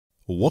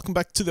Welcome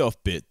back to the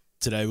OFFbit.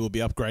 Today we'll be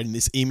upgrading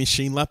this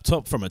eMachine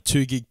laptop from a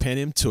 2GB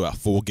Pentium to a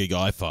 4GB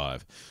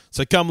i5.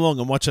 So come along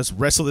and watch us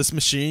wrestle this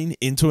machine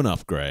into an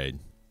upgrade.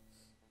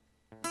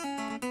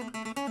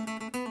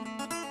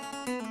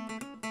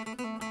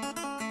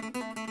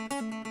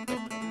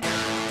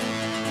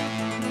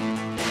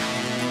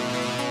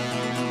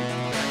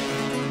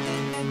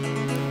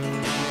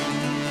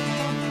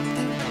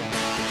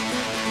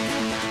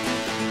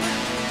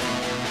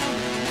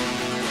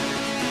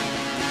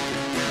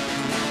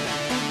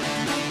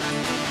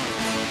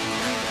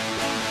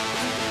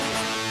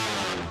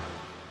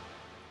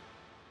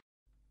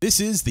 This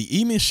is the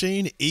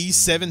eMachine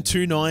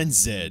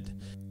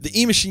E729Z. The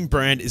eMachine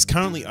brand is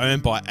currently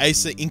owned by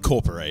Acer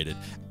Incorporated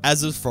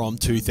as of from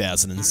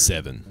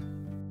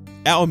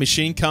 2007. Our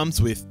machine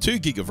comes with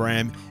 2GB of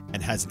RAM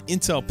and has an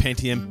Intel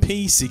Pentium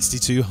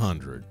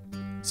p6200.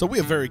 So we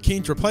are very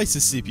keen to replace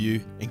this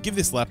CPU and give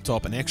this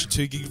laptop an extra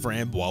 2GB of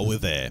RAM while we're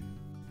there.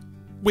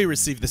 We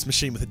received this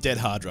machine with a dead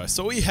hard drive,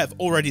 so we have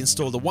already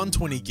installed a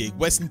 120GB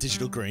Western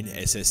Digital Green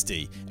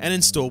SSD and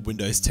installed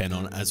Windows 10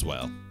 on as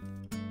well.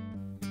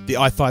 The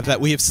i5 that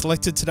we have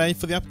selected today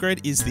for the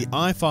upgrade is the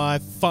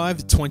i5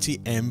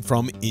 520M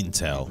from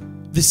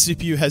Intel. This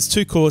CPU has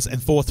 2 cores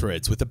and 4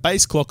 threads with a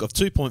base clock of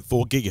 2.4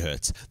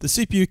 GHz. The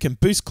CPU can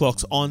boost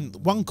clocks on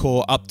one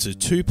core up to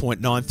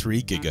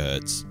 2.93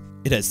 GHz.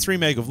 It has 3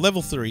 MB of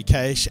level 3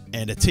 cache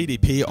and a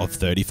TDP of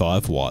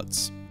 35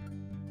 watts.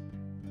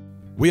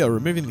 We are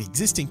removing the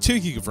existing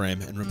 2GB of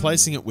RAM and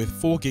replacing it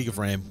with 4GB of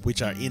RAM,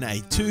 which are in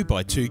a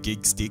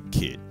 2x2GB stick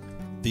kit.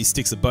 These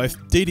sticks are both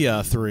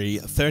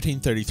DD3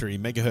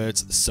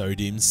 1333MHz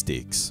SODIMM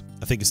sticks.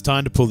 I think it's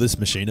time to pull this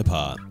machine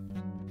apart.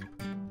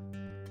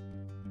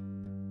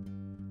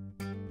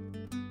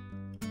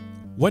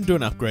 When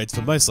doing upgrades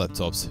for most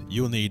laptops,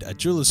 you will need a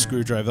jeweler's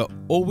screwdriver,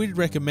 or we'd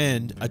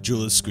recommend a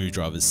jeweler's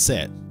screwdriver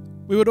set.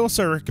 We would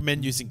also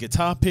recommend using a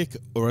guitar pick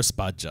or a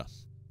spudger.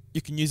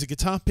 You can use a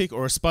guitar pick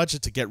or a spudger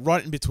to get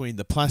right in between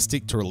the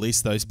plastic to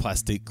release those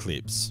plastic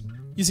clips.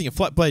 Using a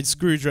flat blade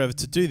screwdriver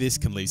to do this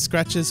can leave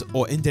scratches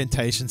or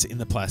indentations in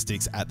the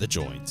plastics at the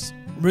joints.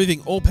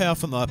 Removing all power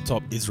from the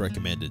laptop is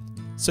recommended.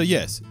 So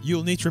yes, you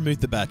will need to remove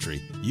the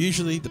battery.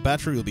 Usually the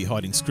battery will be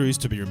hiding screws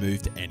to be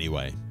removed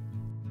anyway.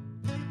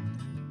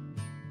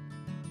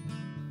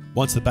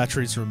 Once the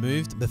battery is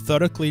removed,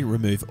 methodically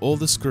remove all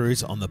the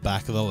screws on the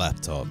back of the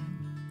laptop.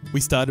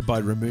 We started by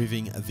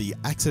removing the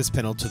access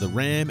panel to the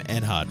RAM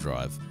and hard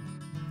drive.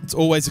 It's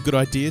always a good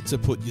idea to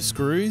put your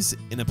screws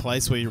in a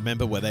place where you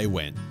remember where they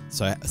went,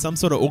 so some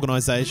sort of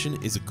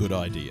organisation is a good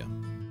idea.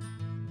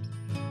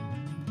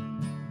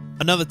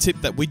 Another tip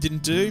that we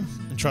didn't do,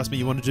 and trust me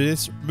you want to do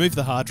this, remove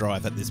the hard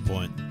drive at this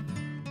point.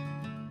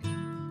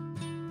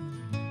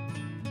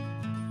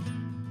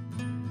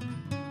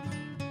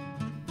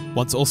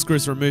 Once all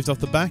screws are removed off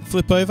the back,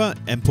 flip over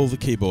and pull the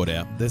keyboard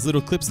out. There's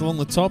little clips along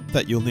the top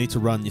that you'll need to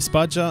run your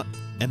spudger,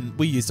 and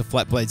we used a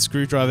flat blade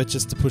screwdriver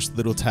just to push the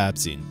little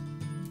tabs in.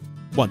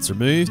 Once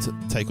removed,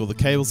 take all the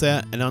cables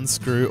out and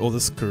unscrew all the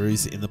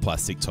screws in the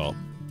plastic top.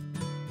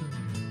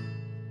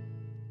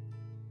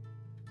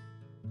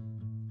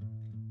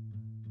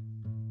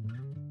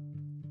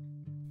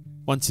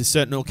 Once you're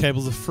certain all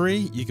cables are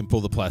free, you can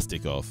pull the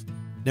plastic off.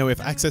 Now we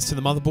have access to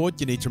the motherboard,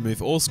 you need to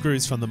remove all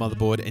screws from the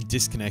motherboard and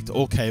disconnect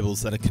all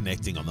cables that are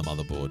connecting on the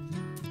motherboard.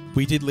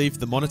 We did leave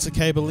the monitor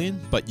cable in,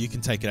 but you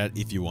can take it out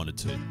if you wanted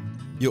to.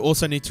 You'll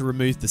also need to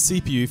remove the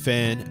CPU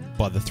fan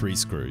by the 3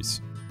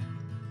 screws.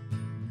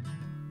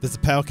 There's a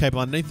power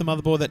cable underneath the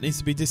motherboard that needs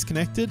to be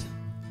disconnected,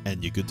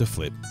 and you're good to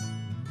flip.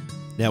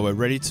 Now we're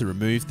ready to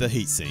remove the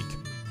heatsink.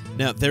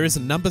 Now there is a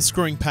number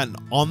screwing pattern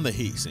on the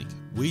heatsink.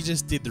 We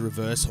just did the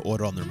reverse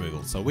order on the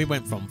removal, so we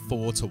went from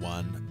 4 to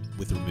 1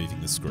 with removing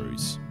the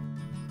screws.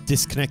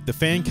 Disconnect the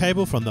fan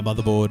cable from the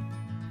motherboard,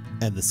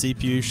 and the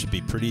CPU should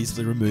be pretty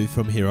easily removed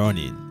from here on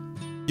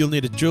in. You'll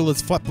need a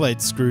jeweler's flat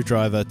blade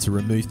screwdriver to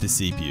remove the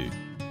CPU.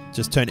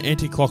 Just turn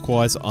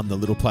anti-clockwise on the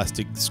little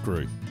plastic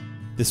screw.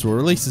 This will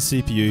release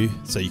the CPU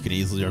so you can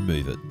easily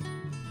remove it.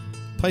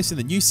 Placing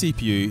the new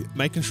CPU,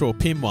 making sure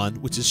pin 1,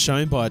 which is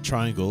shown by a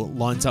triangle,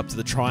 lines up to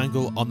the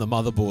triangle on the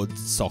motherboard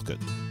socket.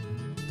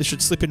 This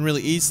should slip in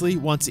really easily.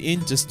 Once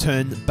in, just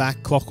turn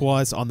back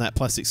clockwise on that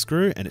plastic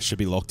screw and it should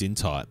be locked in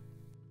tight.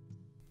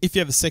 If you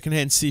have a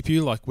second-hand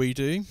CPU like we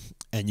do,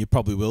 and you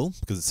probably will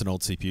because it's an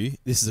old CPU,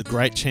 this is a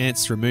great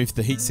chance to remove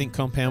the heatsink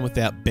compound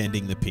without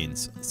bending the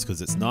pins. It's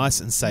because it's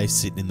nice and safe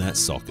sitting in that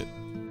socket.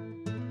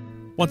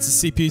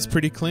 Once the CPU is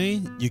pretty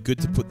clean, you're good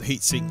to put the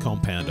heatsink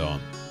compound on.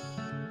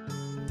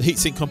 The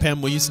heatsink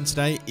compound we're using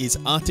today is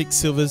Arctic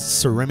Silver's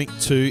Ceramic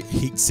 2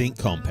 heatsink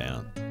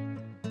compound.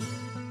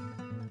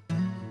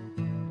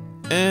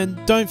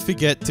 And don't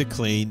forget to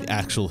clean the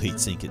actual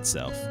heatsink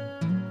itself.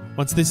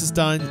 Once this is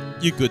done,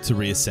 you're good to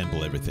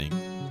reassemble everything.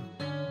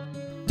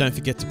 Don't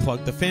forget to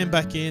plug the fan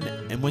back in,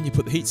 and when you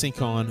put the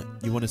heatsink on,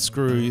 you want to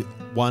screw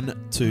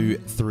 1, 2,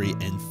 3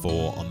 and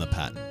 4 on the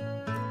pattern.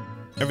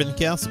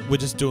 Everything else, we're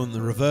just doing the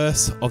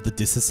reverse of the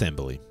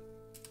disassembly.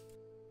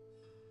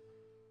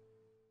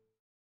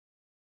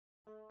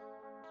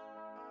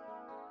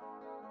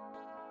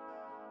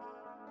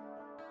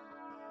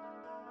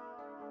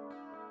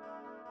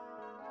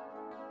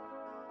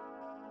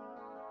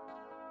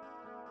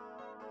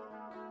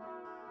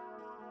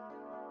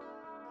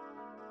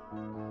 This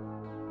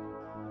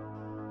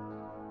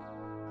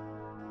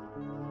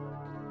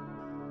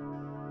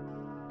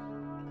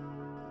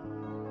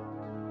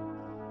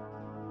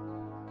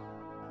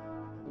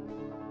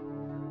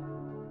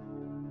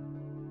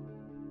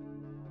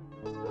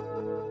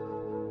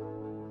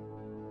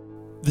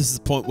is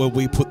the point where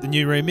we put the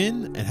new RAM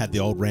in and had the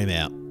old RAM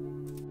out.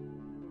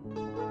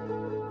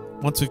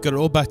 Once we've got it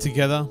all back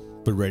together,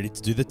 we're ready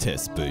to do the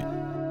test boot.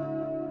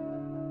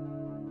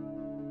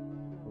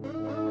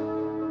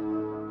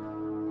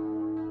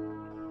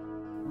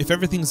 If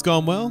everything's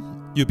gone well,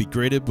 you'll be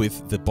greeted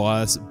with the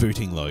BIOS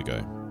booting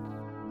logo.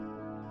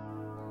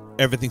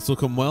 Everything's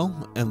looking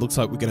well and looks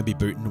like we're going to be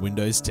booting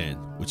Windows 10,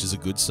 which is a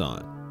good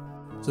sign.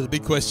 So the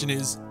big question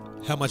is,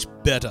 how much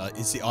better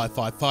is the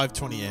i5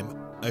 520M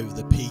over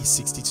the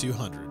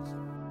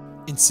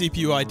p6200? In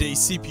CPU ID,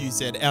 CPU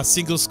Z, our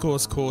single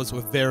source cores were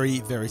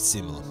very, very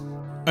similar,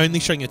 only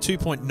showing a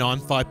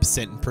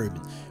 2.95%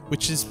 improvement,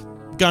 which is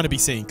going to be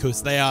seen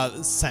because they are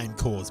the same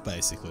cores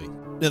basically.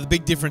 Now the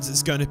big difference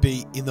is going to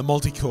be in the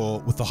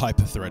multi-core with the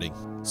hyper-threading,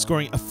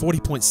 scoring a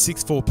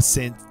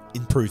 40.64%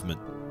 improvement.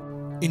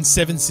 In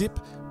 7-zip,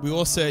 we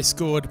also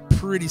scored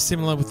pretty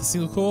similar with the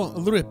single core, a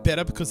little bit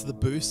better because of the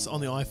boosts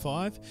on the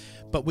i5,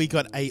 but we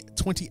got a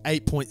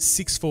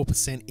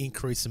 28.64%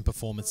 increase in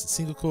performance in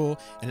single core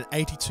and an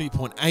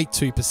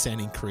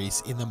 82.82%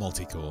 increase in the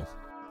multi-core.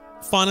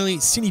 Finally,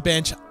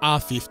 Cinebench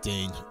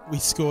R15, we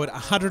scored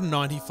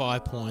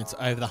 195 points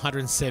over the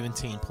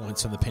 117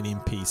 points from the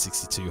Pentium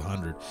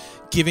p6200,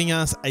 giving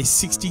us a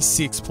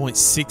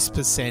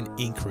 66.6%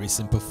 increase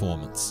in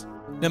performance.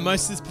 Now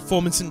most of this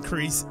performance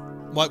increase,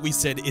 like we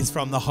said, is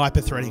from the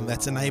hyper-threading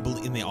that's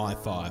enabled in the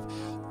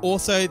i5.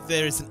 Also,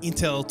 there is an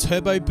Intel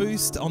Turbo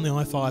Boost on the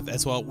i5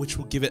 as well, which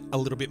will give it a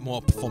little bit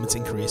more performance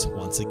increase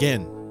once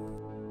again.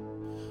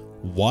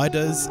 Why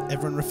does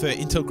everyone refer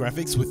Intel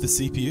graphics with the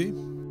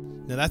CPU?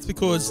 Now that's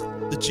because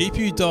the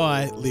GPU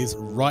die lives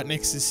right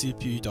next to the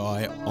CPU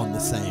die on the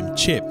same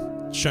chip,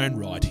 shown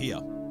right here.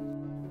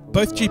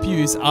 Both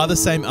GPUs are the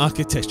same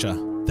architecture,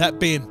 that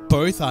being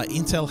both are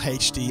Intel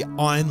HD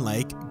Iron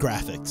Lake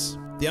graphics.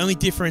 The only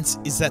difference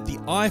is that the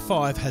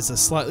i5 has a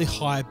slightly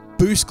higher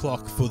boost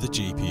clock for the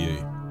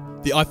GPU.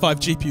 The i5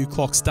 GPU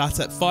clock starts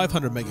at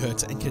 500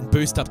 MHz and can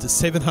boost up to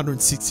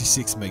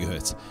 766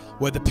 MHz,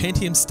 where the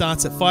Pentium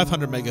starts at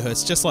 500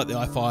 MHz just like the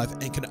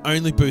i5 and can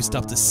only boost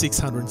up to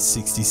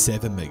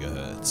 667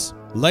 MHz.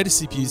 Later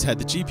CPUs had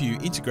the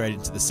GPU integrated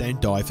into the same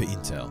die for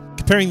Intel.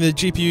 Comparing the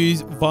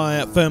GPUs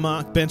via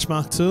Firmark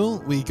benchmark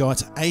tool, we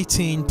got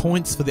 18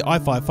 points for the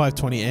i5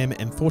 520M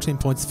and 14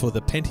 points for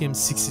the Pentium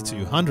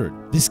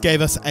 6200. This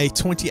gave us a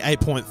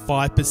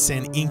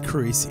 28.5%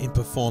 increase in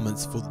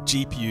performance for the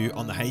GPU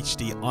on the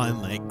HD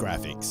Iron Lake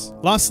graphics.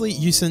 Lastly,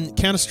 using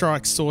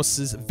Counter-Strike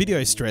Source's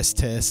video stress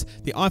test,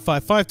 the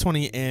i5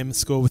 520M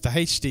scored with the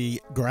HD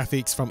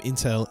graphics from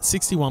Intel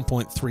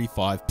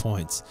 61.35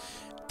 points.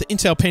 The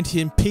Intel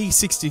Pentium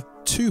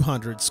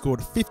p6200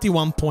 scored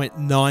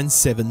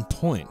 51.97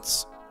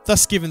 points,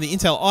 thus giving the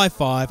Intel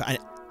i5 an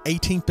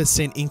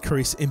 18%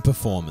 increase in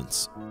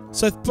performance.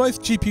 So if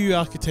both GPU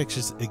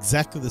architectures are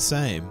exactly the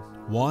same,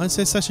 why is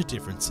there such a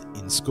difference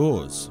in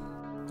scores?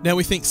 Now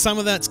we think some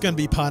of that's going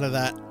to be part of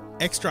that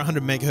extra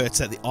 100 MHz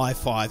that the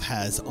i5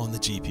 has on the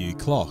GPU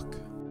clock.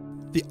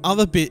 The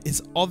other bit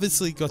is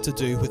obviously got to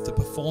do with the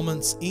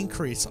performance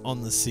increase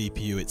on the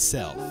CPU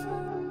itself.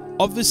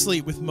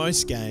 Obviously, with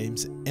most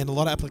games and a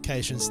lot of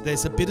applications,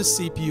 there's a bit of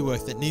CPU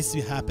work that needs to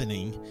be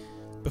happening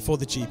before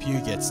the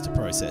GPU gets to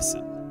process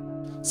it.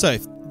 So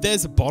if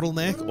there's a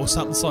bottleneck or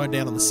something slowing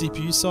down on the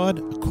CPU side,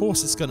 of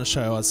course it's going to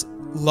show us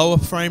lower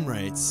frame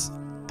rates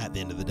at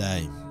the end of the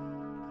day.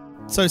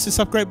 So is this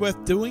upgrade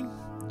worth doing?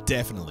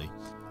 Definitely.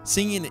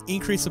 Seeing an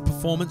increase of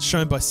performance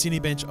shown by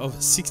Cinebench of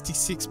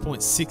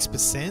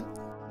 66.6%,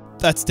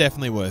 that's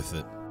definitely worth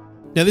it.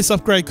 Now this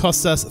upgrade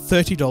cost us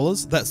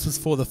 $30, that was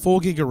for the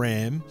 4GB of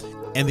RAM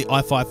and the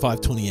i5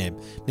 520M.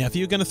 Now if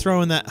you're going to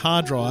throw in that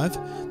hard drive,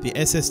 the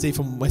SSD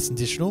from Western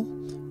Digital,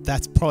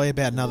 that's probably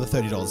about another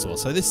 $30 as well.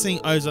 So this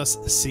thing owes us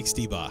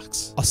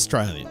 $60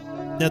 Australian.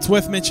 Now it's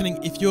worth mentioning,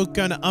 if you're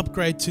going to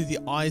upgrade to the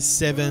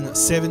i7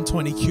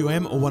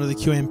 720QM or one of the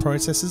QM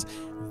processors,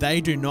 they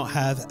do not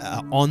have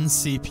an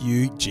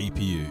on-CPU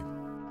GPU.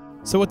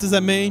 So what does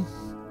that mean?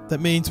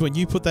 That means when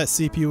you put that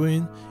CPU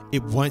in,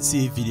 it won't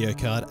see a video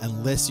card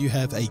unless you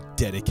have a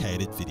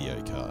dedicated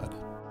video card.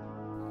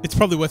 It's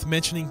probably worth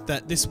mentioning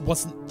that this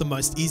wasn't the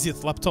most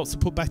easiest laptops to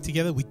put back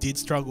together. We did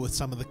struggle with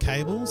some of the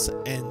cables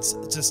and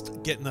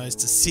just getting those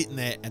to sit in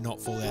there and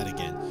not fall out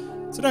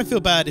again. So don't feel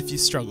bad if you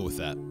struggle with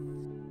that.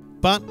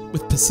 But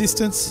with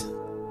persistence,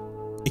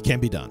 it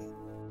can be done.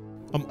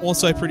 I'm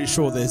also pretty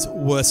sure there's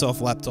worse off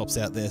laptops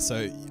out there,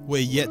 so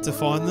we're yet to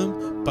find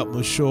them, but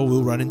we're sure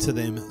we'll run into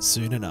them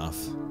soon enough.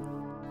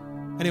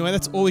 Anyway,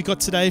 that's all we got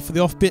today for the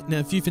OFFbit. Now,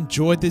 if you've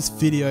enjoyed this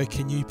video,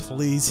 can you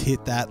please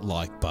hit that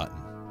like button?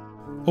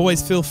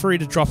 Always feel free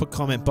to drop a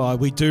comment by.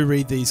 We do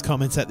read these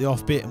comments at the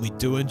OFFbit and we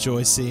do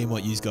enjoy seeing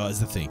what you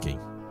guys are thinking.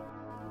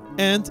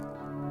 And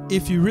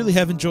If you really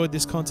have enjoyed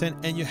this content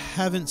and you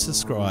haven't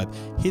subscribed,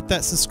 hit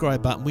that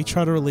subscribe button. We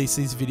try to release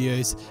these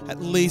videos at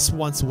least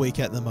once a week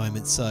at the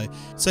moment. So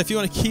if you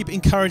want to keep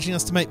encouraging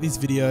us to make these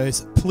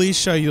videos, please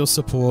show your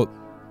support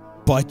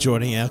by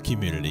joining our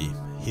community.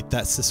 Hit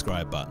that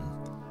subscribe button.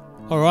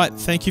 Alright,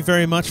 thank you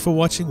very much for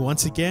watching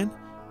once again,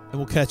 and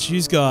we'll catch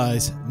you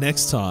guys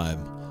next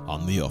time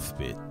on the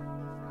OFFbit.